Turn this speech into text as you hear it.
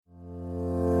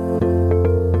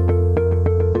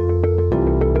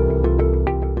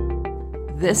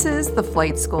This is the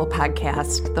Flight School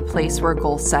Podcast, the place where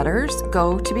goal setters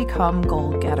go to become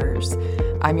goal getters.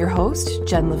 I'm your host,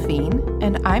 Jen Lafine,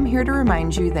 and I'm here to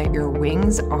remind you that your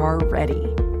wings are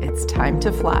ready. It's time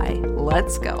to fly.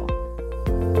 Let's go.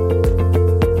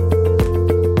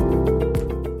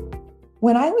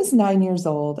 When I was 9 years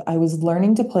old, I was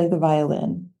learning to play the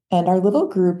violin, and our little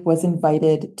group was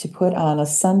invited to put on a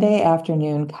Sunday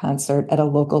afternoon concert at a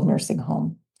local nursing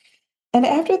home. And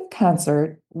after the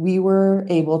concert, we were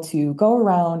able to go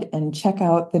around and check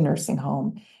out the nursing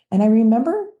home. And I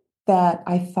remember that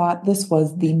I thought this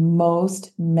was the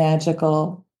most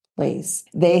magical place.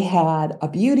 They had a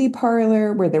beauty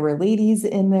parlor where there were ladies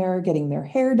in there getting their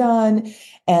hair done.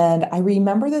 And I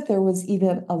remember that there was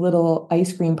even a little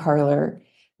ice cream parlor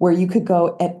where you could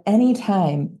go at any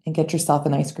time and get yourself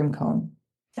an ice cream cone.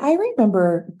 I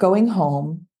remember going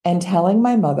home and telling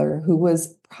my mother, who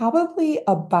was probably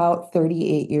about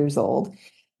 38 years old,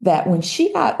 that when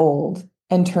she got old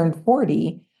and turned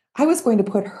 40, I was going to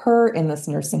put her in this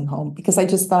nursing home because I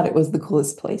just thought it was the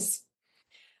coolest place.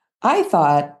 I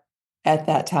thought at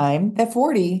that time that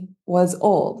 40 was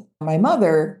old. My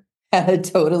mother had a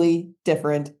totally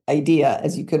different idea,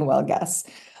 as you can well guess.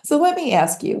 So let me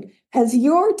ask you, has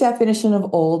your definition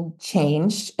of old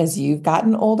changed as you've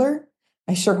gotten older?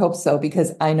 I sure hope so,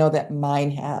 because I know that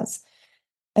mine has.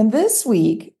 And this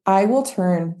week, I will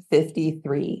turn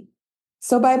 53.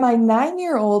 So by my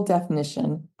 9-year-old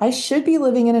definition, I should be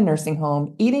living in a nursing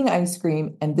home, eating ice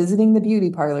cream, and visiting the beauty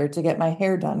parlor to get my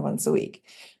hair done once a week.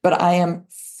 But I am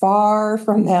far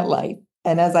from that life.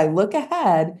 And as I look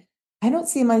ahead, I don't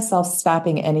see myself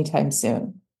stopping anytime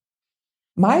soon.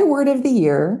 My word of the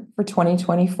year for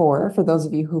 2024, for those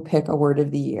of you who pick a word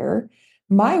of the year,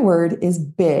 my word is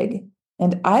big.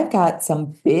 And I've got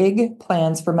some big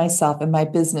plans for myself and my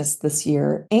business this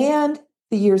year and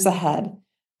the years ahead.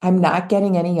 I'm not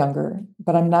getting any younger,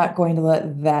 but I'm not going to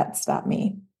let that stop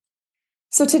me.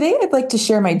 So today I'd like to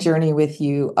share my journey with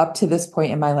you up to this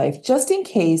point in my life, just in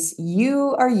case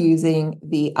you are using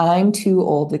the I'm too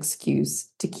old excuse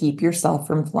to keep yourself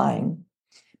from flying,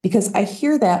 because I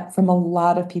hear that from a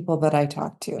lot of people that I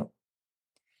talk to.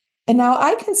 And now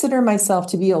I consider myself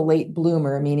to be a late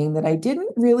bloomer, meaning that I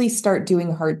didn't really start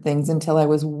doing hard things until I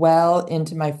was well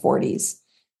into my 40s.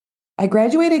 I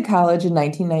graduated college in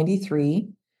 1993,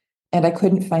 and I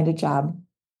couldn't find a job.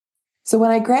 So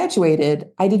when I graduated,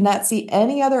 I did not see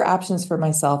any other options for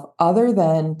myself other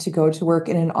than to go to work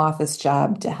in an office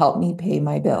job to help me pay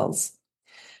my bills.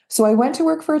 So I went to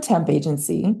work for a temp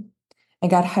agency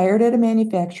and got hired at a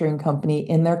manufacturing company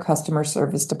in their customer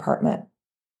service department.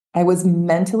 I was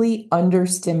mentally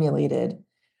understimulated,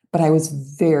 but I was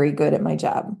very good at my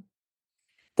job.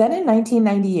 Then in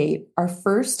 1998, our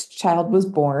first child was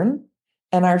born,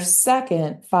 and our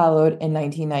second followed in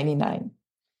 1999.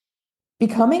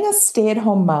 Becoming a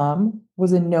stay-at-home mom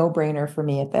was a no-brainer for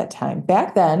me at that time.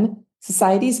 Back then,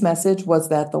 society's message was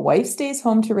that the wife stays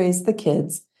home to raise the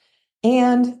kids,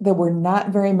 and there were not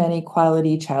very many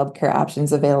quality childcare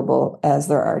options available as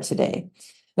there are today.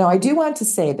 Now, I do want to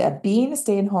say that being a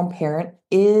stay-at-home parent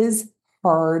is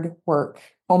hard work.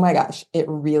 Oh my gosh, it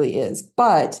really is.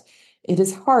 But it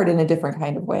is hard in a different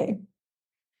kind of way.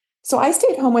 So I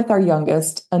stayed home with our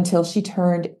youngest until she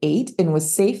turned 8 and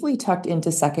was safely tucked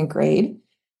into second grade.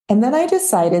 And then I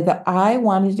decided that I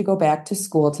wanted to go back to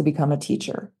school to become a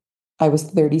teacher. I was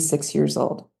 36 years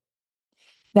old.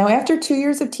 Now, after 2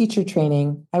 years of teacher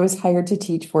training, I was hired to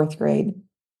teach fourth grade.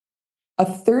 A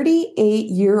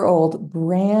 38-year-old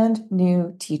brand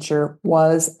new teacher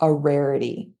was a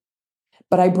rarity,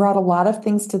 but I brought a lot of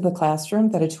things to the classroom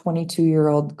that a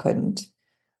 22-year-old couldn't.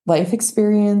 Life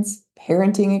experience,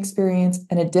 parenting experience,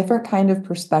 and a different kind of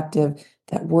perspective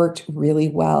that worked really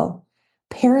well.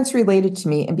 Parents related to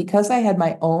me, and because I had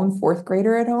my own fourth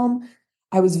grader at home,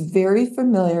 I was very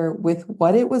familiar with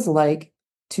what it was like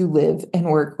to live and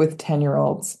work with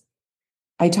 10-year-olds.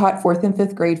 I taught fourth and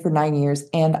fifth grade for 9 years,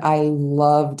 and I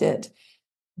loved it.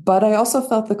 But I also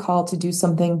felt the call to do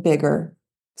something bigger.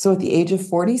 So at the age of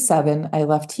 47, I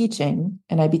left teaching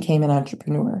and I became an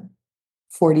entrepreneur.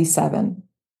 47.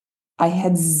 I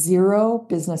had zero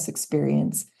business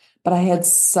experience, but I had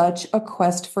such a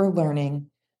quest for learning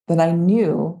that I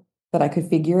knew that I could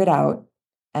figure it out,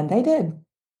 and I did.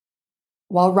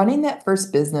 While running that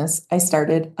first business, I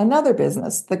started another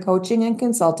business, the coaching and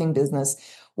consulting business,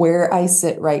 where I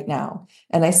sit right now.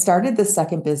 And I started the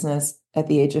second business at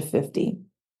the age of 50.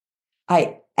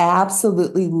 I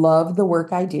absolutely love the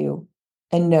work I do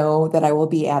and know that I will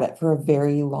be at it for a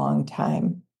very long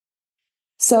time.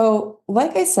 So,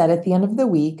 like I said, at the end of the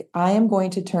week, I am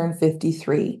going to turn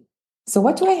 53. So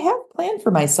what do I have planned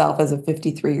for myself as a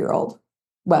 53-year-old?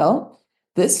 Well,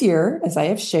 This year, as I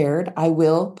have shared, I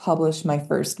will publish my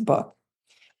first book.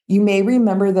 You may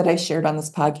remember that I shared on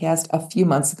this podcast a few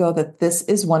months ago that this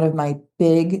is one of my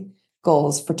big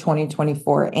goals for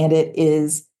 2024, and it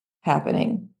is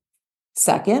happening.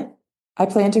 Second, I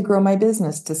plan to grow my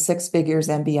business to 6 figures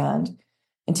and beyond.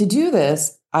 And to do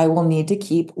this, I will need to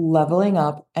keep leveling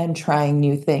up and trying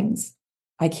new things.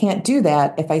 I can't do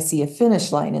that if I see a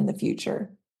finish line in the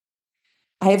future.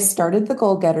 I have started the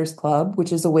Goal Getters Club,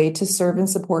 which is a way to serve and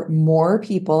support more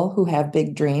people who have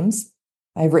big dreams.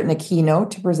 I've written a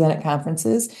keynote to present at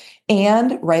conferences,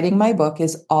 and writing my book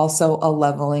is also a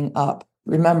leveling up.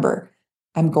 Remember,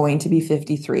 I'm going to be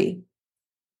 53.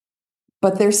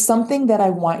 But there's something that I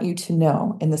want you to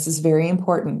know, and this is very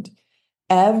important.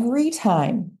 Every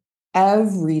time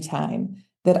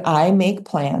that I make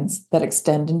plans that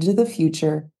extend into the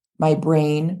future, my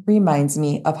brain reminds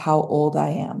me of how old I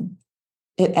am.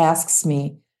 It asks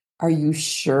me, are you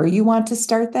sure you want to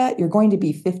start that? You're going to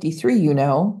be 53, you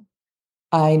know.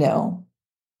 I know.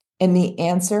 And the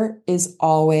answer is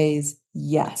always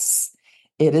yes.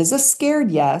 It is a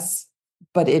scared yes,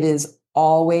 but it is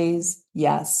always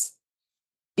yes.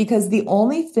 Because the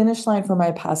only finish line for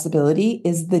my possibility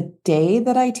is the day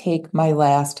that I take my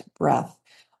last breath.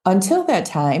 Until that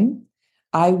time,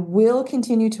 I will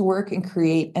continue to work and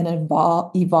create and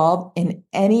evolve in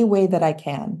any way that I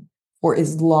can for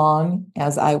as long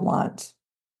as I want.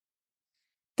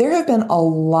 There have been a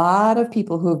lot of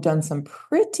people who have done some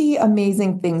pretty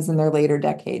amazing things in their later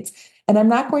decades. And I'm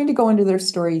not going to go into their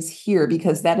stories here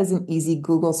because that is an easy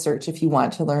Google search if you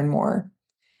want to learn more.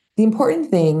 The important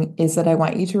thing is that I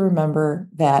want you to remember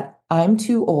that I'm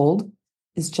too old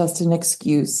is just an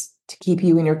excuse to keep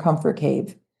you in your comfort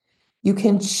cave. You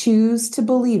can choose to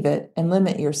believe it and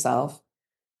limit yourself,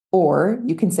 or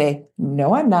you can say,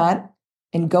 no, I'm not,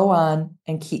 and go on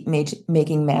and keep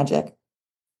making magic.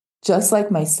 Just like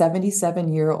my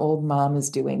 77-year-old mom is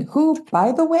doing, who,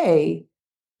 by the way,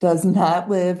 does not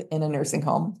live in a nursing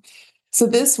home. So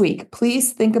this week,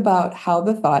 please think about how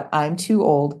the thought I'm too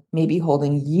old may be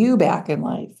holding you back in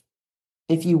life.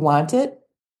 If you want it,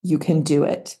 you can do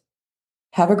it.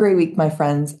 Have a great week, my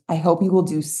friends. I hope you will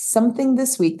do something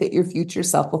this week that your future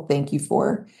self will thank you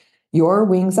for. Your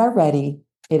wings are ready.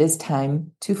 It is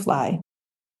time to fly.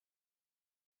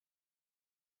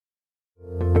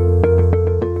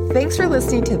 Thanks for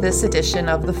listening to this edition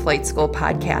of the Flight School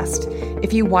Podcast.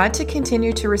 If you want to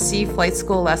continue to receive Flight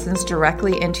School lessons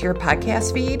directly into your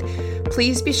podcast feed,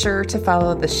 please be sure to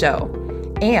follow the show.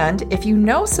 And if you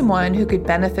know someone who could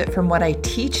benefit from what I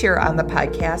teach here on the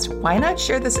podcast, why not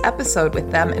share this episode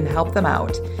with them and help them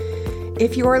out?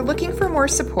 If you are looking for more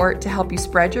support to help you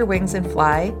spread your wings and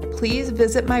fly, please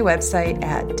visit my website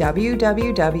at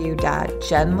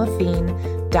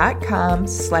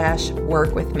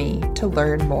www.jenlafine.com/work with me to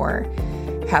learn more.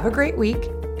 Have a great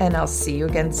week, and I'll see you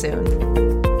again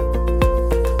soon.